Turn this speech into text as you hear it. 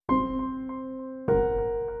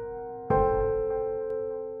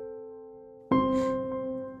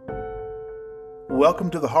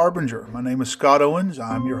welcome to The Harbinger. My name is Scott Owens.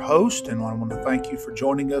 I'm your host, and I want to thank you for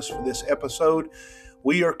joining us for this episode.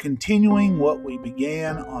 We are continuing what we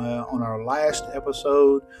began on our last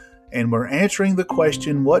episode, and we're answering the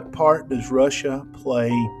question, what part does Russia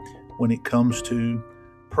play when it comes to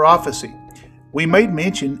prophecy? We made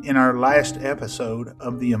mention in our last episode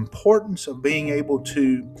of the importance of being able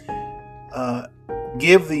to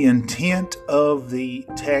give the intent of the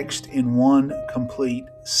text in one complete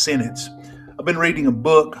sentence. I've been reading a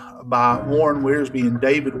book by Warren Wiersbe and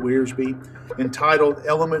David Wiersbe entitled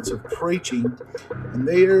Elements of Preaching, and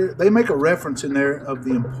they make a reference in there of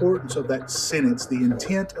the importance of that sentence. The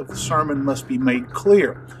intent of the sermon must be made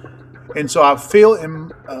clear. And so I feel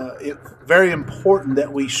it very important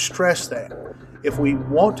that we stress that. If we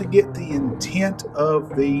want to get the intent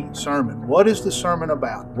of the sermon, what is the sermon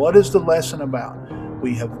about? What is the lesson about?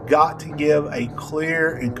 We have got to give a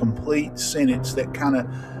clear and complete sentence that kind of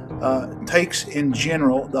takes in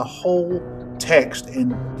general the whole text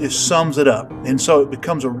and just sums it up. And so it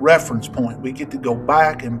becomes a reference point. We get to go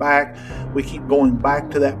back and back. We keep going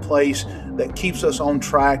back to that place that keeps us on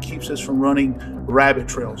track, keeps us from running rabbit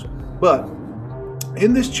trails. But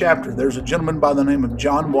in this chapter, there's a gentleman by the name of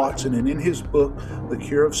John Watson, and in his book, The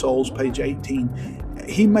Cure of Souls, page 18,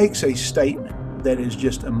 he makes a statement that is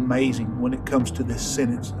just amazing when it comes to this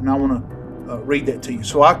sentence. And I want to read that to you.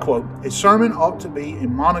 So I quote, "A sermon ought to be a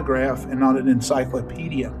monograph and not an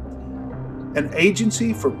encyclopedia, an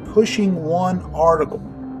agency for pushing one article,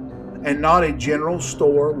 and not a general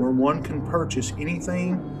store where one can purchase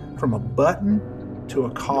anything from a button to a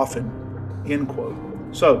coffin," end quote.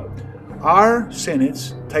 So our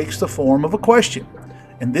sentence takes the form of a question,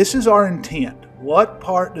 and this is our intent. What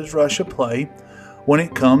part does Russia play when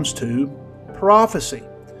it comes to prophecy?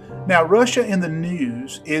 Now, Russia in the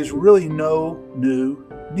news is really no new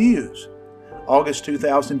news. August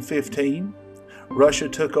 2015, Russia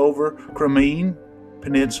took over Crimean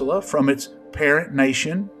Peninsula from its parent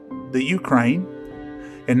nation, the Ukraine.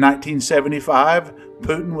 In 1975,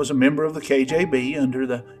 Putin was a member of the KGB under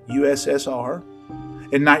the USSR.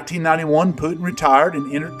 In 1991, Putin retired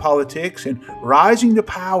and entered politics, and rising to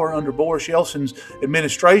power under Boris Yeltsin's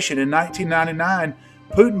administration in 1999,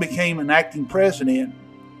 Putin became an acting president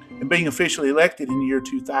and being officially elected in the year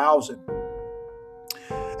 2000.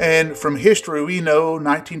 And from history, we know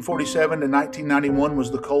 1947 to 1991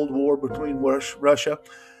 was the Cold War between Russia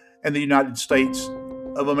and the United States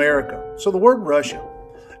of America. So the word Russia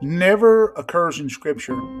never occurs in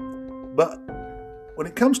Scripture, but when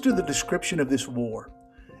it comes to the description of this war,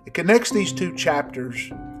 it connects these two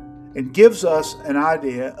chapters and gives us an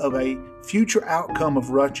idea of a future outcome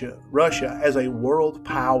of Russia as a world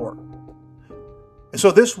power. And so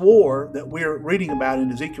this war that we're reading about in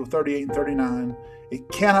Ezekiel 38 and 39, it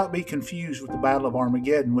cannot be confused with the Battle of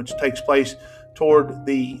Armageddon, which takes place toward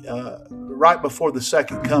the right before the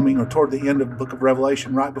second coming, or toward the end of the book of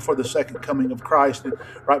Revelation, right before the second coming of Christ, and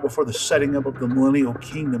right before the setting up of the millennial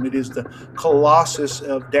kingdom. It is the colossus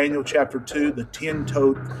of Daniel chapter 2, the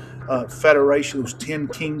 10-toed federation, those 10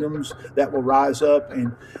 kingdoms that will rise up.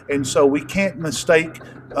 And so we can't mistake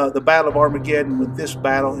the Battle of Armageddon with this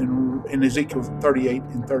battle in Ezekiel 38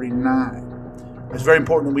 and 39. It's very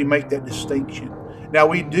important that we make that distinction. Now,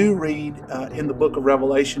 we do read in the book of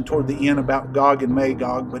Revelation toward the end about Gog and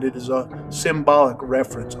Magog, but it is a symbolic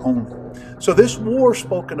reference only. So this war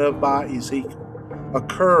spoken of by Ezekiel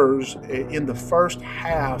occurs in the first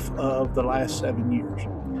half of the last 7 years,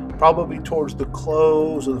 probably towards the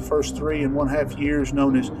close of the first 3.5 years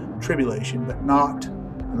known as tribulation, but not,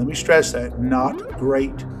 and let me stress that, not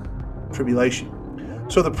great tribulation.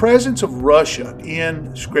 So the presence of Russia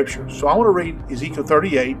in Scripture. So I want to read Ezekiel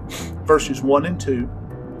 38, verses 1 and 2.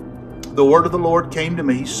 "The word of the Lord came to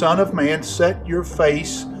me, Son of man, set your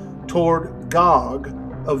face toward Gog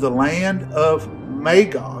of the land of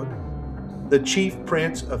Magog, the chief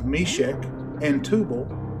prince of Meshech and Tubal,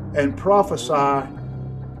 and prophesy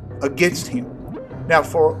against him." Now,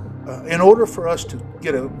 in order for us to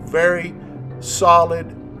get a very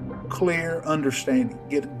solid, clear understanding,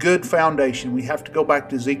 get a good foundation, we have to go back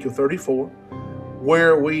to Ezekiel 34,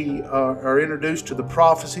 where we are introduced to the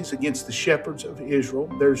prophecies against the shepherds of Israel.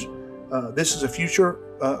 This is a future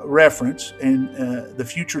reference, and the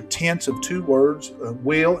future tense of two words,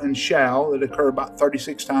 will and shall, that occur about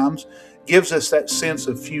 36 times, gives us that sense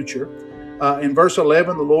of future. In verse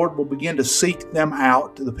 11, the Lord will begin to seek them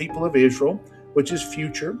out, to the people of Israel, which is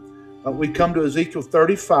future. We come to Ezekiel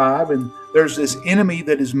 35, and there's this enemy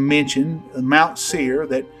that is mentioned, Mount Seir,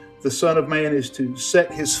 that the Son of Man is to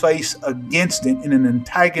set his face against it in an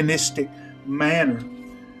antagonistic manner.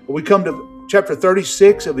 We come to chapter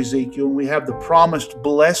 36 of Ezekiel, we have the promised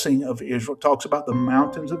blessing of Israel. It talks about the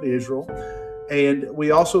mountains of Israel. And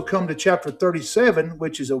we also come to chapter 37,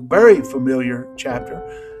 which is a very familiar chapter.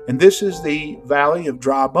 And this is the valley of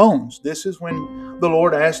dry bones. This is when the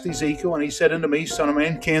Lord asked Ezekiel, and he said unto me, Son of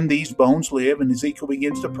man, can these bones live? And Ezekiel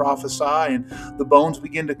begins to prophesy, and the bones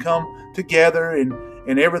begin to come together,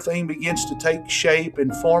 and everything begins to take shape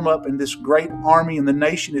and form up in this great army, and the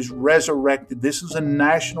nation is resurrected. This is a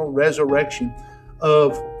national resurrection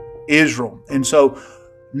of Israel. And so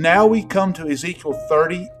now we come to Ezekiel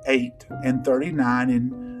 38 and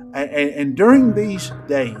 39, and during these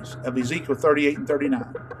days of Ezekiel 38 and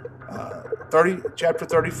 39, chapter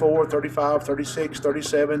 34, 35, 36,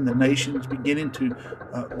 37, the nation's beginning to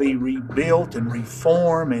be rebuilt and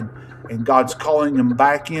reform, and God's calling them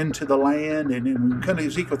back into the land. And when we come to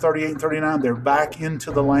Ezekiel 38 and 39, they're back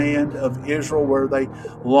into the land of Israel where they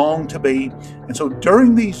long to be. And so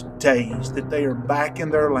during these days that they are back in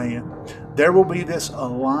their land, there will be this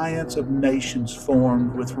alliance of nations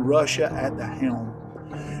formed with Russia at the helm.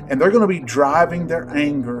 And they're going to be driving their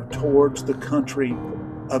anger towards the country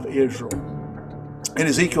of Israel. In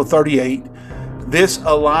Ezekiel 38, this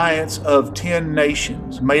alliance of 10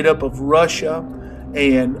 nations made up of Russia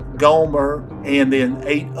and Gomer and then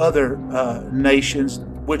 8 other nations,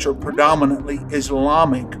 which are predominantly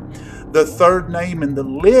Islamic. The third name in the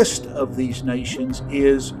list of these nations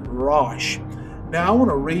is Rosh. Now I want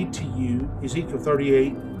to read to you Ezekiel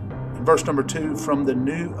 38, verse number 2 from the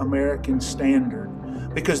New American Standard,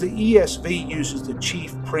 because the ESV uses the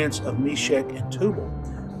chief prince of Meshech and Tubal.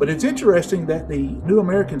 But it's interesting that the New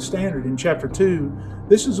American Standard in chapter 2,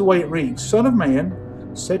 this is the way it reads: Son of man,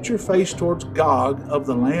 set your face towards Gog of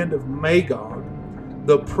the land of Magog,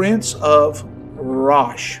 the prince of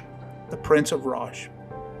Rosh. The prince of Rosh.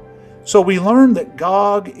 So we learn that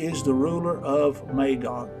Gog is the ruler of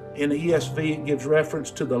Magog. In the ESV, it gives reference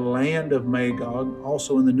to the land of Magog.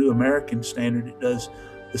 Also in the New American Standard, it does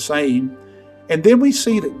the same. And then we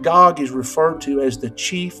see that Gog is referred to as the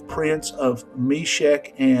chief prince of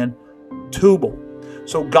Meshech and Tubal.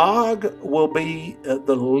 So Gog will be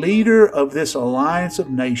the leader of this alliance of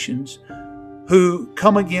nations who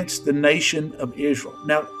come against the nation of Israel.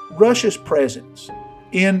 Now, Russia's presence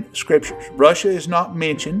in Scriptures. Russia is not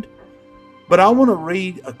mentioned, but I want to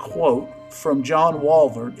read a quote from John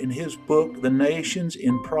Walvoord in his book, The Nations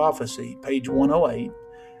in Prophecy, page 108.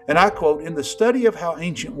 And I quote, "In the study of how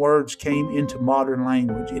ancient words came into modern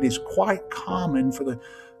language, it is quite common for the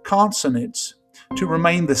consonants to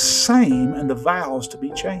remain the same and the vowels to be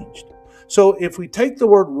changed. So if we take the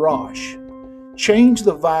word Rosh, change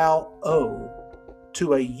the vowel O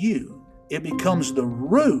to a U, it becomes the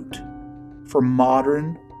root for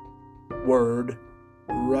modern word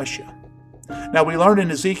Russia." Now we learn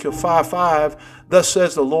in Ezekiel 5:5, "Thus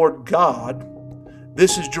says the Lord God,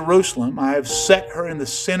 this is Jerusalem. I have set her in the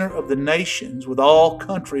center of the nations with all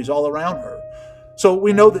countries all around her." So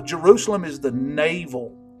we know that Jerusalem is the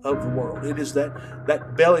navel of the world. It is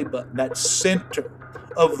that belly button, that center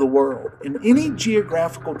of the world. In any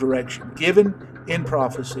geographical direction given in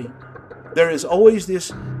prophecy, there is always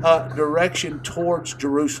this direction towards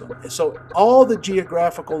Jerusalem. And so all the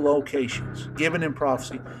geographical locations given in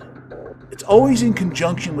prophecy, it's always in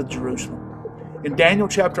conjunction with Jerusalem. In Daniel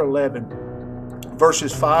chapter 11,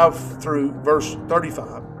 verses 5 through verse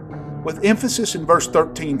 35, with emphasis in verse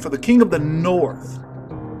 13, "For the king of the north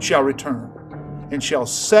shall return, and shall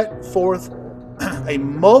set forth a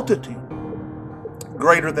multitude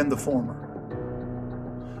greater than the former."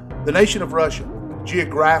 The nation of Russia,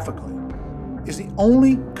 geographically, is the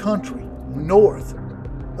only country north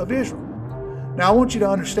of Israel. Now I want you to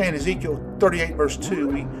understand Ezekiel 38 verse 2,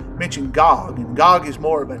 we mentioned Gog, and Gog is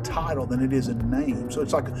more of a title than it is a name. So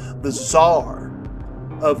it's like the czar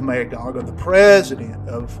of Magog, or the president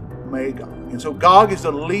of Magog. And so Gog is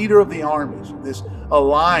the leader of the armies, this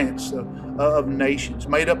alliance of nations,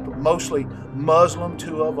 made up of mostly Muslim,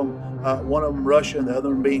 2 of them, one of them Russia and the other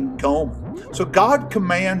one being Gomer. So God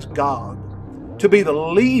commands Gog to be the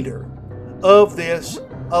leader of this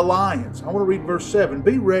alliance. I want to read verse 7.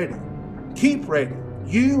 "Be ready, keep ready,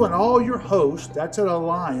 you and all your hosts," that's an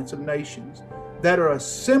alliance of nations, "that are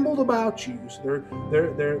assembled about you." So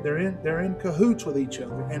they're in cahoots with each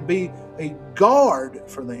other, "and be a guard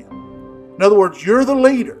for them." In other words, you're the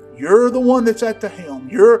leader. You're the one that's at the helm.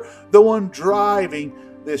 You're the one driving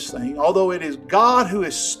this thing. Although it is God who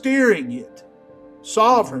is steering it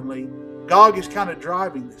sovereignly, Gog is kind of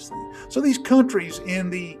driving this thing. So these countries in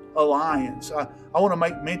the alliance, I want to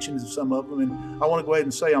make mentions of some of them, and I want to go ahead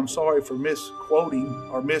and say I'm sorry for misquoting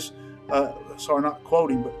or sorry, not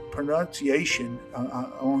quoting, but pronunciation.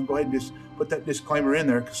 I want to go ahead and just put that disclaimer in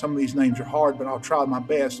there because some of these names are hard, but I'll try my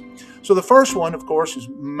best. So the first one, of course, is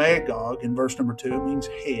Magog in verse number 2. It means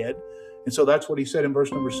head. And so that's what he said in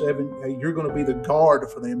verse number 7. Hey, you're going to be the guard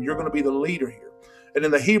for them. You're going to be the leader here. And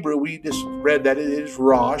in the Hebrew, we just read that it is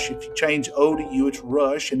Rosh. If you change O to U, it's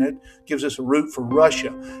Rush, and that gives us a root for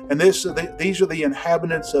Russia. And these are the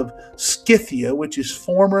inhabitants of Scythia, which is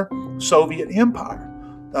former Soviet Empire.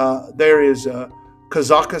 There is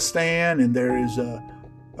Kazakhstan, and there is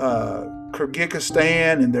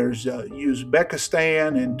Kyrgyzstan, and there's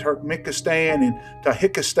Uzbekistan, and Turkmenistan, and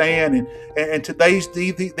Tajikistan, and today's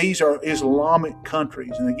these are Islamic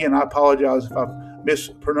countries. And again, I apologize if I've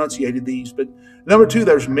mispronunciated these, but number 2,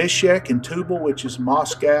 there's Meshech and Tubal, which is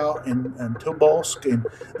Moscow and Tobolsk. And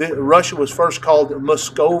Russia was first called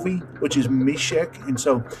Muscovy, which is Meshech. And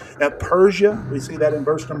so Persia, we see that in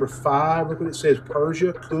verse number 5. Look what it says: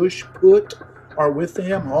 Persia, Cush, Put are with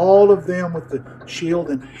them, all of them with the shield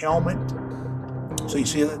and helmet. So you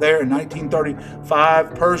see that there in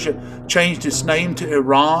 1935, Persia changed its name to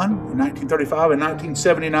Iran. In 1935 and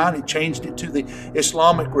 1979, it changed it to the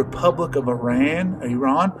Islamic Republic of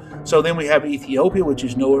Iran. So then we have Ethiopia, which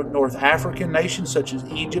is North African nations such as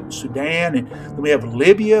Egypt, Sudan, and then we have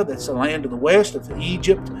Libya, that's the land to the west of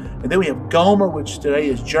Egypt. And then we have Gomer, which today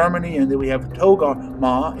is Germany, and then we have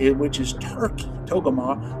Togarmah, which is Turkey.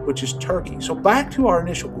 Togarmah, which is Turkey. So back to our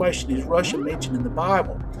initial question: is Russia mentioned in the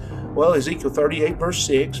Bible? Well, Ezekiel 38, verse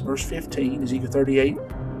 6, verse 15, Ezekiel 38,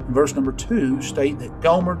 verse number 2 state that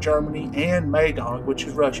Gomer, Germany, and Magog, which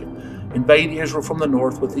is Russia, invade Israel from the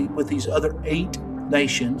north with these other 8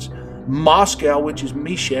 nations. Moscow, which is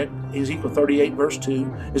Meshech, Ezekiel 38, verse 2,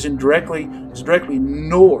 is directly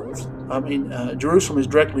north. Jerusalem is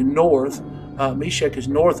directly north. Meshech is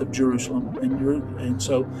north of Jerusalem. And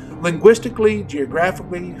so linguistically,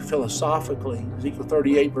 geographically, philosophically, Ezekiel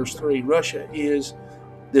 38, verse 3, Russia is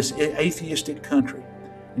this atheistic country.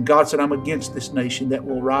 And God said, I'm against this nation that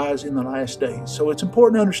will rise in the last days. So it's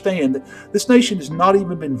important to understand that this nation has not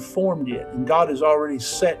even been formed yet, and God has already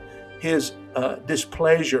set his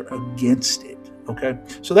displeasure against it. Okay?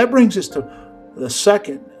 So that brings us to the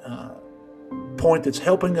second point that's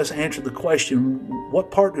helping us answer the question,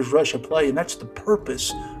 what part does Russia play? And that's the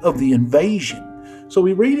purpose of the invasion. So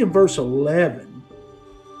we read in verse 11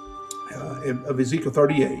 of Ezekiel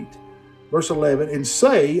 38, verse 11, and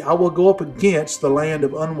say, I will go up against the land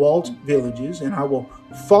of unwalled villages, and I will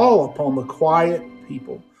fall upon the quiet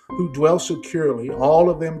people who dwell securely, all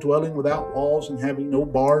of them dwelling without walls and having no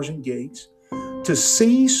bars and gates, to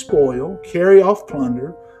seize spoil, carry off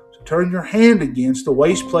plunder, to turn your hand against the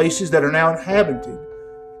waste places that are now inhabited,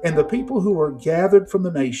 and the people who are gathered from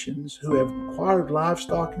the nations, who have acquired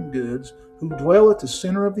livestock and goods, who dwell at the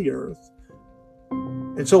center of the earth.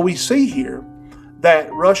 And so we see here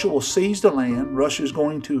that Russia will seize the land, Russia is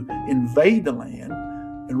going to invade the land,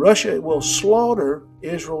 and Russia will slaughter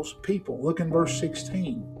Israel's people. Look in verse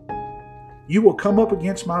 16. You will come up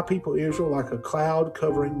against my people Israel like a cloud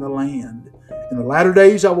covering the land. In the latter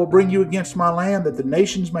days I will bring you against my land, that the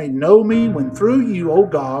nations may know me, when through you, O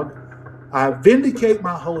Gog, I vindicate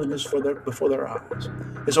my holiness before their eyes.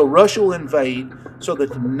 And so Russia will invade so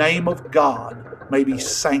that the name of God may be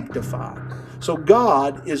sanctified. So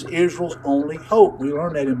God is Israel's only hope. We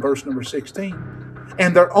learn that in verse number 16.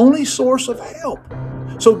 And their only source of help.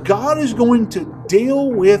 So God is going to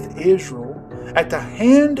deal with Israel at the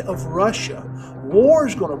hand of Russia. War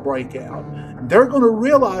is going to break out. They're going to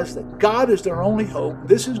realize that God is their only hope.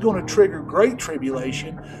 This is going to trigger great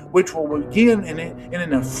tribulation, which will begin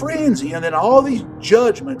in a frenzy, and then all these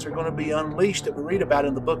judgments are going to be unleashed that we read about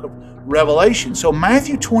in the book of Revelation. So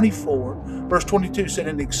Matthew 24, verse 22 said,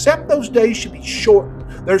 and except those days should be shortened,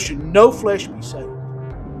 there should no flesh be saved.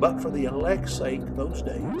 But for the elect's sake, those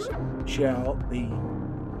days shall be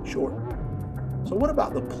shortened. So what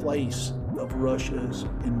about the place of Russia's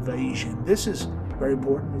invasion? This is very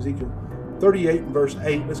important. Ezekiel 38 and verse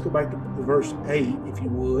 8. Let's go back to verse 8, if you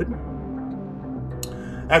would.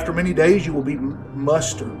 After many days you will be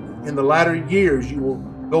mustered. In the latter years you will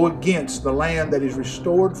go against the land that is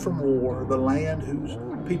restored from war, the land whose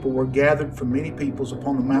people were gathered from many peoples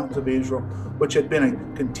upon the mountains of Israel, which had been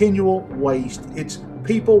a continual waste. Its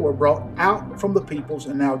people were brought out from the peoples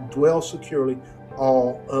and now dwell securely,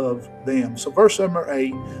 all of them. So verse number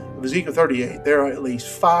 8 of Ezekiel 38, there are at least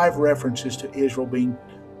 5 references to Israel being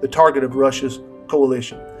the target of Russia's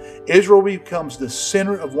coalition. Israel becomes the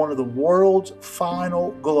center of one of the world's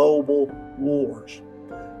final global wars.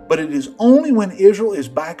 But it is only when Israel is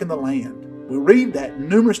back in the land We read that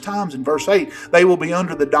numerous times in verse 8. They will be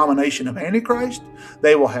under the domination of Antichrist.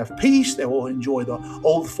 They will have peace. They will enjoy the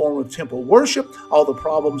old form of temple worship. All the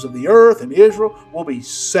problems of the earth and Israel will be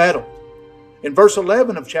settled. In verse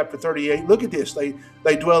 11 of chapter 38, look at this. They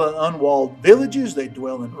dwell in unwalled villages. They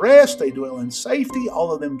dwell in rest. They dwell in safety.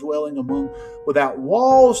 All of them dwelling without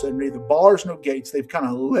walls. There are neither bars nor gates. They've kind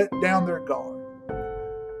of let down their guard.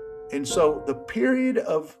 And so the period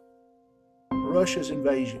of Russia's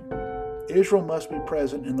invasion, Israel must be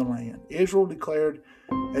present in the land. Israel declared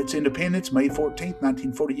its independence May 14th,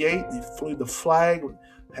 1948. They flew the flag,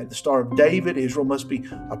 had the Star of David. Israel must be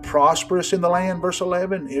prosperous in the land, verse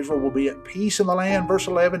 11. Israel will be at peace in the land, verse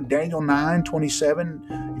 11. Daniel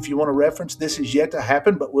 9:27. If you want to reference, this is yet to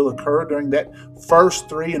happen, but will occur during that first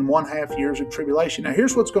 3.5 years of tribulation. Now,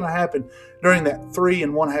 here's what's going to happen during that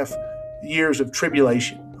 3.5 years of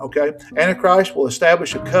tribulation. Okay, Antichrist will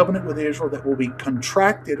establish a covenant with Israel that will be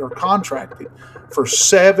contracted for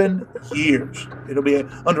 7 years. It'll be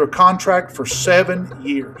under a contract for 7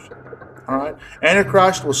 years. All right,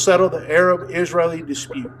 Antichrist will settle the Arab-Israeli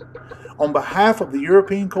dispute. On behalf of the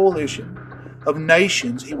European coalition of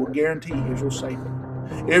nations, he will guarantee Israel's safety.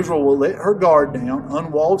 Israel will let her guard down,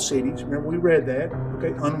 unwalled cities. Remember, we read that.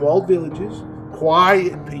 Okay, unwalled villages,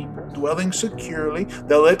 quiet people, dwelling securely.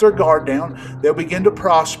 They'll let their guard down. They'll begin to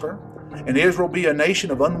prosper. And Israel will be a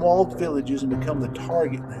nation of unwalled villages and become the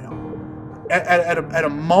target now. At a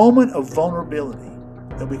moment of vulnerability,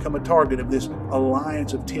 they'll become a target of this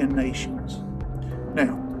alliance of 10 nations.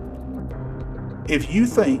 Now, if you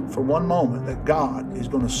think for one moment that God is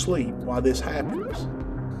going to sleep while this happens,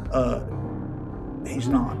 He's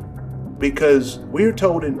not. Because we are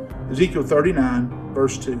told in Ezekiel 39,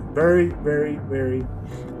 verse 2, very, very, very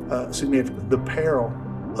significant, the peril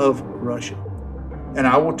of Russia. And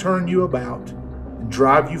I will turn you about and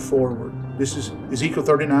drive you forward. This is Ezekiel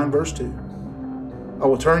 39, verse 2. I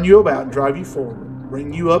will turn you about and drive you forward,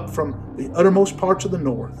 bring you up from the uttermost parts of the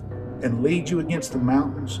north, and lead you against the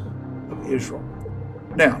mountains of Israel.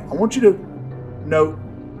 Now, I want you to note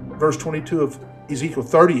verse 22 of Ezekiel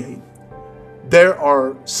 38. There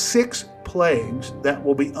are 6 plagues that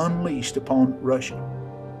will be unleashed upon Russia.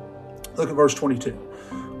 Look at verse 22.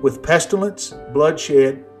 With pestilence,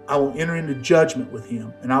 bloodshed, I will enter into judgment with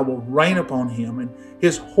him, and I will rain upon him and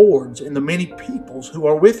his hordes and the many peoples who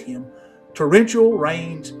are with him, torrential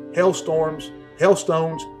rains, hailstorms,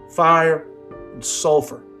 hailstones, fire, and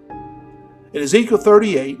sulfur. In Ezekiel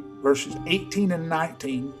 38, verses 18 and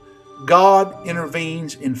 19, God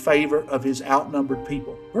intervenes in favor of his outnumbered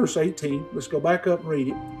people. Verse 18, let's go back up and read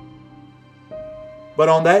it. But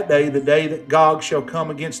on that day, the day that Gog shall come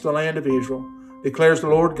against the land of Israel, declares the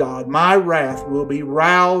Lord God, my wrath will be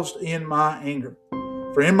roused in my anger.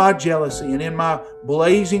 For in my jealousy and in my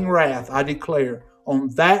blazing wrath, I declare, on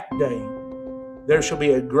that day there shall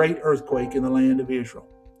be a great earthquake in the land of Israel.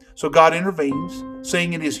 So God intervenes,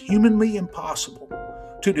 saying it is humanly impossible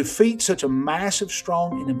to defeat such a massive,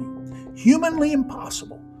 strong enemy. Humanly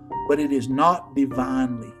impossible, but it is not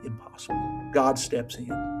divinely impossible. God steps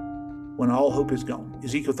in when all hope is gone.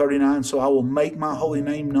 Ezekiel 39, so I will make my holy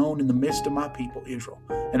name known in the midst of my people, Israel,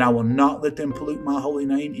 and I will not let them pollute my holy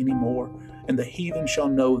name anymore, and the heathen shall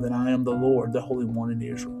know that I am the Lord, the Holy One in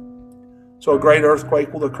Israel. So a great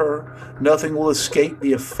earthquake will occur. Nothing will escape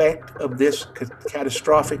the effect of this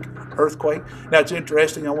catastrophic earthquake. Now, it's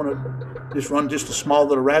interesting. I want to just run just a small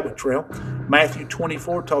little rabbit trail. Matthew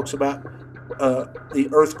 24 talks about the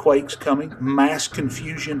earthquakes coming, mass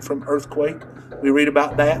confusion from earthquake. We read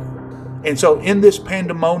about that. And so in this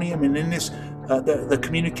pandemonium and in this the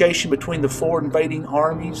communication between the 4 invading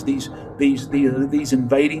armies, these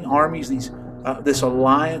invading armies, this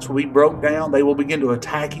alliance will be broke down. They will begin to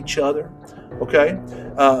attack each other. Okay,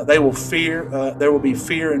 they will fear. There will be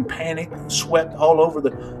fear and panic swept all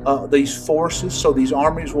over these forces. So these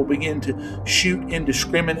armies will begin to shoot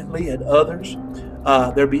indiscriminately at others.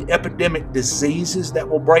 There'll be epidemic diseases that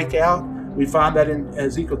will break out. We find that in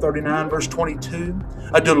Ezekiel 39, verse 22.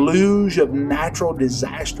 A deluge of natural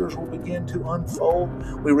disasters will begin to unfold.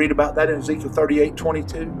 We read about that in Ezekiel 38,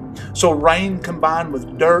 22. So rain combined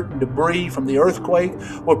with dirt and debris from the earthquake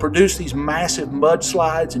will produce these massive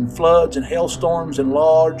mudslides and floods and hailstorms, and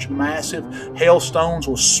large, massive hailstones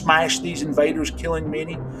will smash these invaders, killing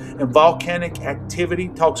many. And volcanic activity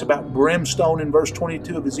talks about brimstone in verse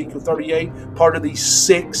 22 of Ezekiel 38, part of these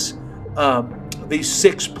six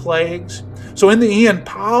plagues. So in the end,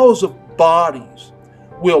 piles of bodies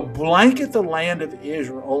will blanket the land of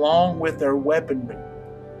Israel along with their weaponry.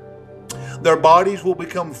 Their bodies will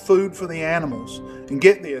become food for the animals. And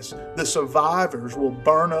get this, the survivors will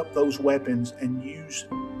burn up those weapons and use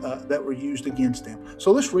that were used against them.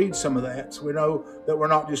 So let's read some of that so we know that we're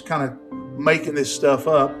not just kind of making this stuff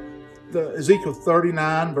up. Ezekiel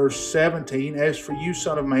 39, verse 17, as for you,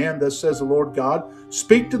 son of man, thus says the Lord God,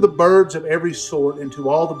 speak to the birds of every sort and to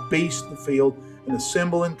all the beasts of the field, and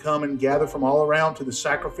assemble and come and gather from all around to the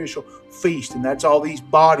sacrificial feast. And that's all these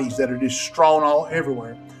bodies that are just strewn all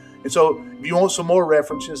everywhere. And so if you want some more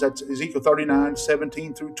references, that's Ezekiel 39,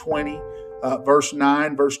 17 through 20, verse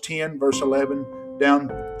 9, verse 10, verse 11, down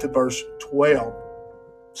to verse 12.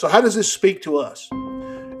 So how does this speak to us?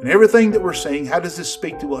 And everything that we're seeing, how does this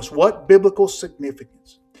speak to us? What biblical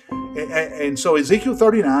significance? And so Ezekiel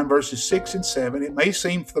 39, verses 6 and 7, it may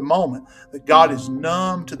seem for the moment that God is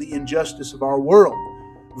numb to the injustice of our world.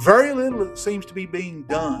 Very little seems to be being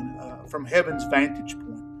done from heaven's vantage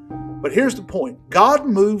point. But here's the point. God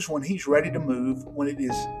moves when He's ready to move, when it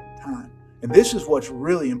is time. And this is what's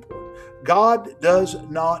really important. God does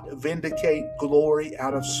not vindicate glory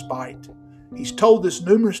out of spite. He's told us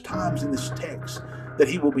numerous times in this text that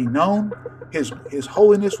He will be known, His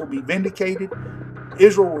holiness will be vindicated.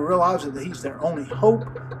 Israel will realize that He's their only hope.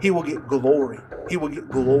 He will get glory. He will get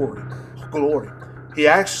glory. Glory. He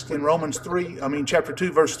asks in chapter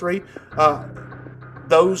 2, verse 3,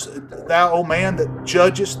 thou, O man, that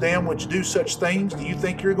judgest them which do such things, do you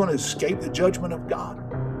think you're going to escape the judgment of God?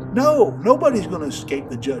 No, nobody's going to escape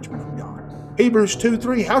the judgment of God. Hebrews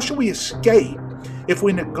 2:3, how shall we escape if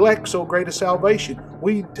we neglect so great a salvation?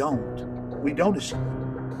 We don't. We don't escape.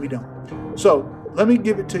 We don't. So let me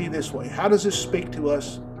give it to you this way. How does this speak to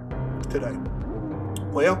us today?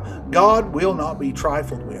 Well, God will not be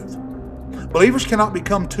trifled with. Believers cannot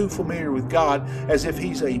become too familiar with God as if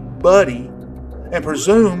He's a buddy and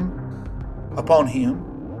presume upon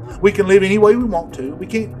Him. We can live any way we want to. We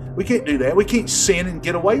can't do that. We can't sin and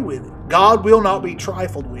get away with it. God will not be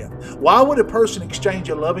trifled with. Why would a person exchange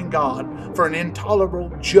a loving God for an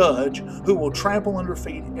intolerable judge who will trample under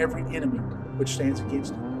feet every enemy which stands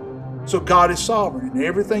against Him? So God is sovereign, and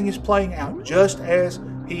everything is playing out just as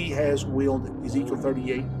He has willed it. Ezekiel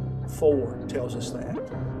 38:4 tells us that.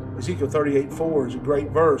 Ezekiel 38:4 is a great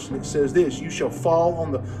verse, and it says this, you shall fall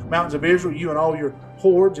on the mountains of Israel, you and all your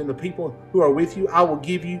hordes and the people who are with you. I will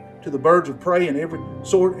give you to the birds of prey and every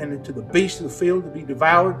sort, and to the beasts of the field to be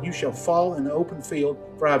devoured. You shall fall in the open field,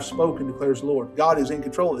 for I have spoken, declares the Lord. God is in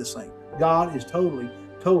control of this thing. God is totally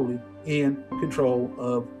in control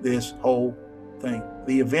of this whole thing.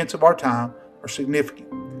 The events of our time are significant,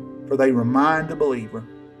 for they remind the believer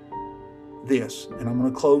this, and I'm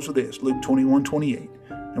going to close with this, Luke 21:28.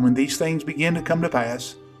 And when these things begin to come to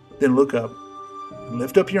pass, then look up and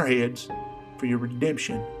lift up your heads, for your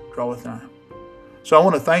redemption draweth nigh. So I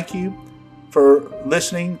want to thank you for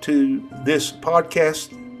listening to this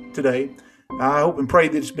podcast today. I hope and pray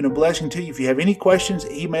that it's been a blessing to you. If you have any questions,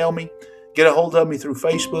 email me. Get a hold of me through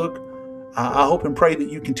Facebook. I hope and pray that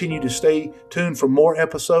you continue to stay tuned for more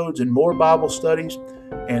episodes and more Bible studies.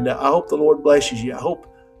 And I hope the Lord blesses you. I hope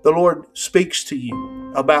the Lord speaks to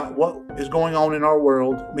you about what is going on in our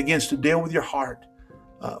world, begins to deal with your heart.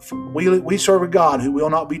 We serve a God who will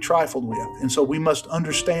not be trifled with, and so we must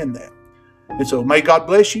understand that. And so may God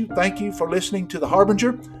bless you. Thank you for listening to The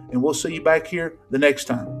Harbinger, and we'll see you back here the next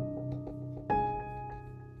time.